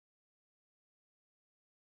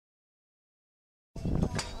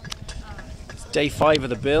Day 5 of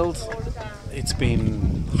the build. It's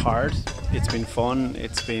been hard, it's been fun,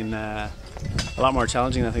 it's been a lot more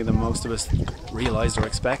challenging I think than most of us realised or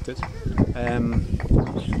expected.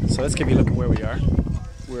 So let's give you a look at where we are.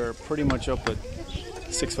 We're pretty much up at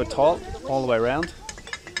 6 foot tall all the way around.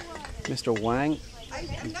 Mr. Wang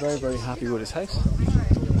is very, very happy with his house.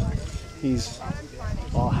 He's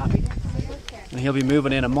all happy. And he'll be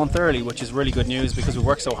moving in a month early, which is really good news because we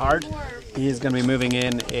worked so hard. He is going to be moving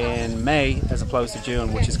in May as opposed to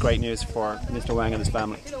June, which is great news for Mr. Wang and his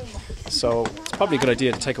family. So it's probably a good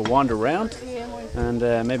idea to take a wander around and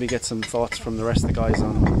maybe get some thoughts from the rest of the guys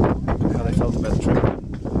on how they felt about the trip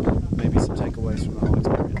and maybe some takeaways from the whole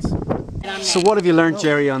experience. So what have you learned,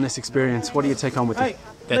 Jerry, on this experience? What do you take home with you?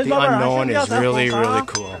 That the unknown is really, really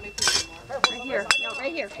cool.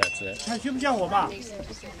 Right here. That's it.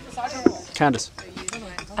 Candice.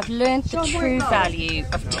 I've learned the true value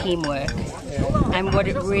of teamwork and what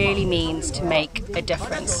it really means to make a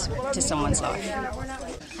difference to someone's life.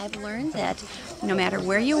 I've learned that no matter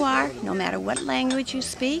where you are, no matter what language you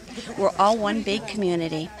speak, we're all one big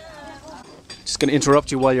community. Just going to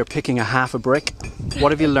interrupt you while you're picking a half a brick.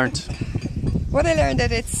 What have you learned? What I learned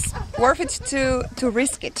that it's worth it to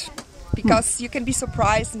risk it because you can be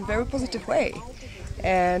surprised in a very positive way.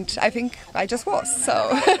 And I think I just was,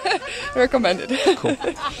 so recommended. Cool.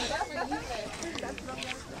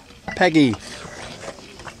 Peggy,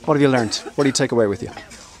 what have you learned? What do you take away with you?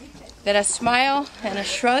 That a smile and a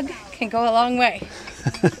shrug can go a long way.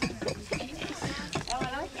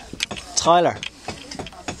 Tyler.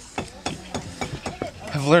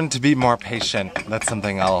 I've learned to be more patient. That's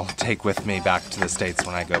something I'll take with me back to the States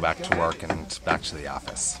when I go back to work and back to the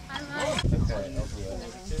office.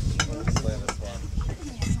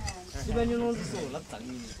 I'm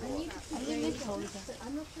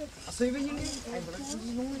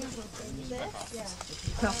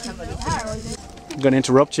going to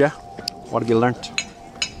interrupt you. What have you learnt?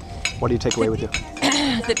 What do you take away with you?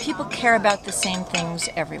 That people care about the same things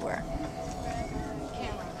everywhere.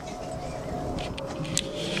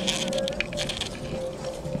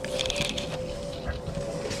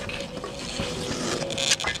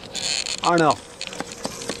 Arno,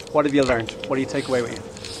 what have you learned? What do you take away with you?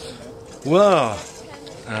 Well,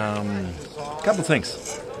 a couple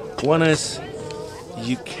things. One is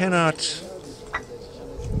you can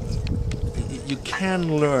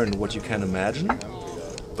learn what you can imagine,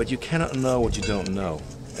 but you cannot know what you don't know.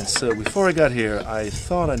 And so before I got here, I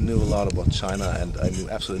thought I knew a lot about China, and I knew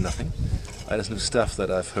absolutely nothing. I just knew stuff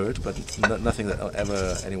that I've heard, but nothing that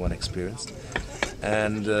ever anyone experienced.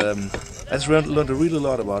 And I just learned a really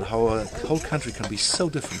lot about how a whole country can be so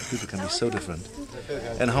different, people can be so different,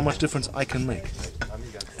 and how much difference I can make.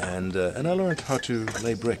 And I learned how to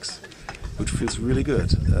lay bricks, which feels really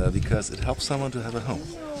good because it helps someone to have a home,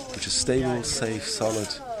 which is stable, safe, solid.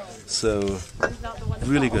 So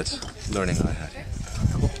really good learning I had here.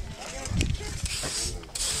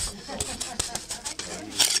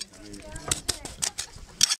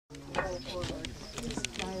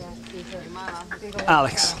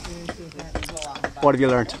 Alex, what have you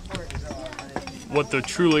learned? What the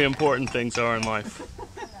truly important things are in life.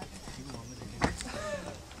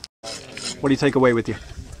 What do you take away with you?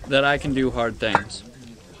 That I can do hard things.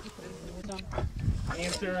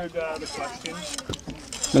 Answered the question.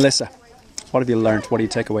 Melissa, what have you learned? What do you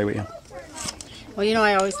take away with you? Well, you know,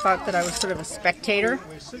 I always thought that I was sort of a spectator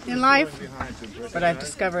in life, but I've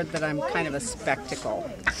discovered that I'm kind of a spectacle.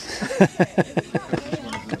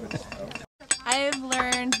 I've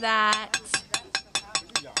learned that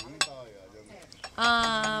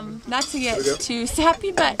not to get too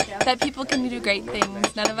sappy, but that people can do great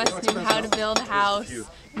things. None of us knew how to build a house,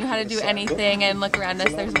 knew how to do anything, and look around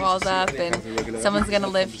us, there's walls up, and someone's going to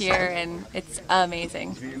live here, and it's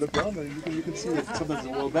amazing.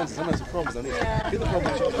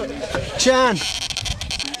 Jan,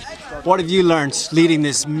 what have you learned leading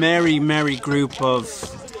this merry, merry group of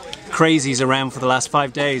crazies around for the last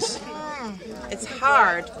 5 days? It's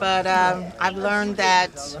hard, but I've learned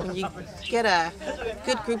that when you get a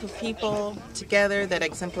good group of people together that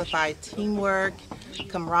exemplify teamwork,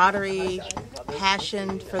 camaraderie,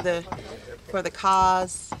 passion for the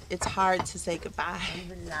cause, it's hard to say goodbye.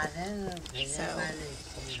 So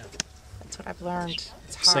that's what I've learned.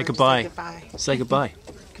 It's hard Say goodbye. to say goodbye.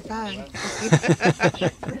 Say goodbye.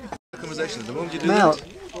 Goodbye. Conversation. The moment you do Mel, it,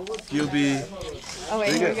 you'll be. Oh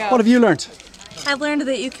wait, here we go. what have you learned? I've learned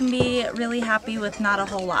that you can be really happy with not a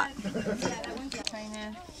whole lot.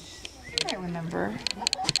 I remember.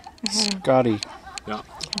 Scotty, Yeah.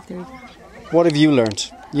 what have you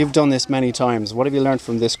learned? You've done this many times. What have you learned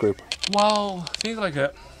from this group? Well, I think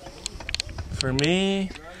for me,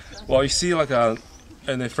 Well, you see, like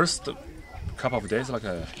in the first couple of days, like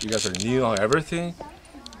you guys are new on everything,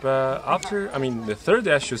 but after, I mean, the third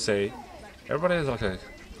day, I should say, everybody is like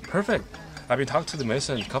perfect. I've been talking to the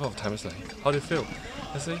Mason a couple of times, like, how do you feel?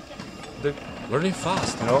 I say, they're learning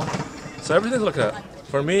fast, you know? So everything's like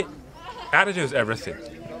for me, attitude is everything.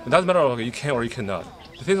 It doesn't matter like you can or you cannot.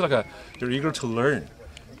 The thing is like you're eager to learn.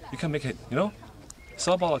 You can make it, you know? It's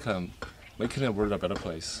all about like making the world a better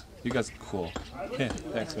place. You guys are cool. Yeah,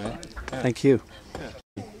 thanks, man. Yeah. Thank you.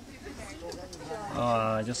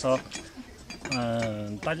 就说，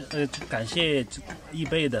感谢易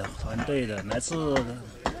贝的团队的来自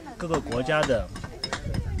各个国家的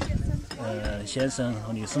先生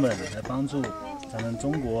和女士们来帮助咱们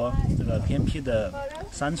中国这个偏僻的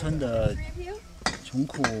山村的穷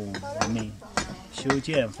苦人民修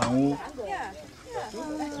建房屋，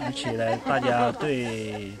而且呢，大家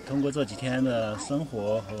通过这几天的生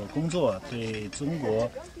活和工作，对中国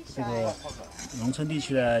这个农村地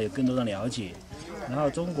区呢有更多的了解。然后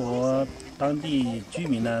中国当地居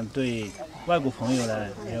民呢对外国朋友呢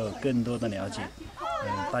也有更多的了解，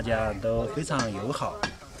大家都非常友好。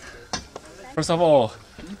First of all,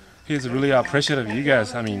 he's really appreciative of you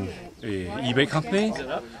guys. I mean, the eBay company,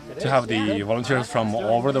 to have the volunteers from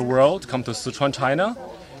all over the world come to Sichuan, China,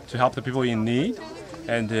 to help the people in need.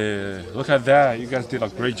 And look at that, you guys did a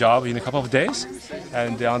great job in a couple of days.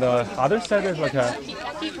 And on the other side is like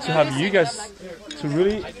to have you guys to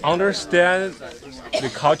really understand the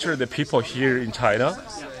culture of the people here in China.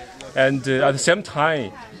 And at the same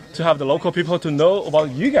time, to have the local people to know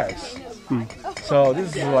about you guys. So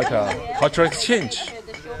this is like a cultural exchange.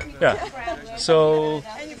 Yeah. So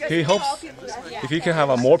he hopes if he can have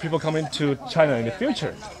more people coming to China in the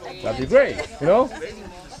future, that'd be great, you know?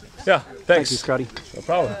 Yeah, thanks. Thank you, Scotty. No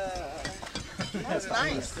problem. That's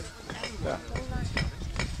nice. Yeah.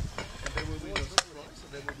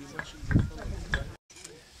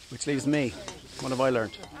 Which leaves me. What have I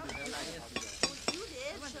learned?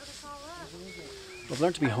 I've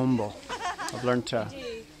learned to be humble. I've learned to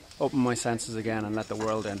open my senses again and let the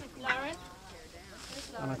world in.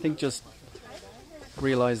 And I think just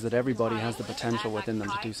realize that everybody has the potential within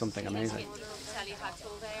them to do something amazing.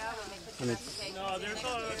 And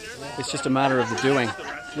it's just a matter of the doing.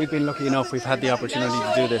 We've been lucky enough, we've had the opportunity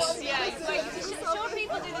to do this.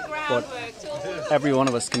 But every one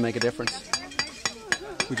of us can make a difference.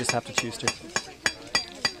 We just have to choose to.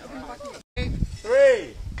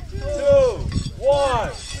 3, 2,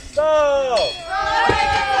 1, go!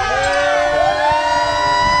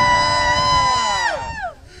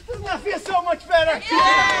 Doesn't that feel so much better?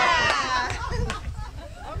 Yeah!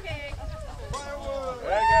 Okay.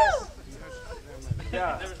 Alright, guys.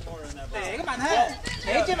 Yeah. 这个慢很，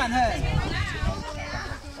这节慢很。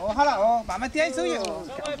哦，好了哦，慢慢点手油。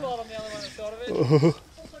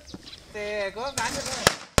这个干就可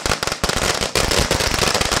以。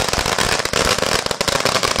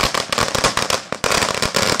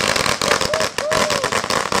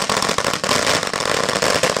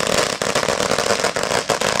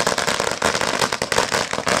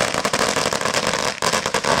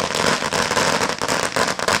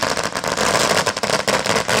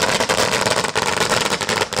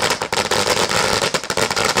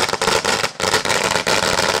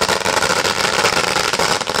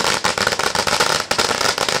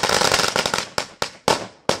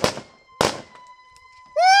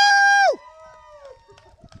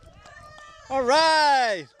All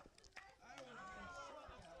right.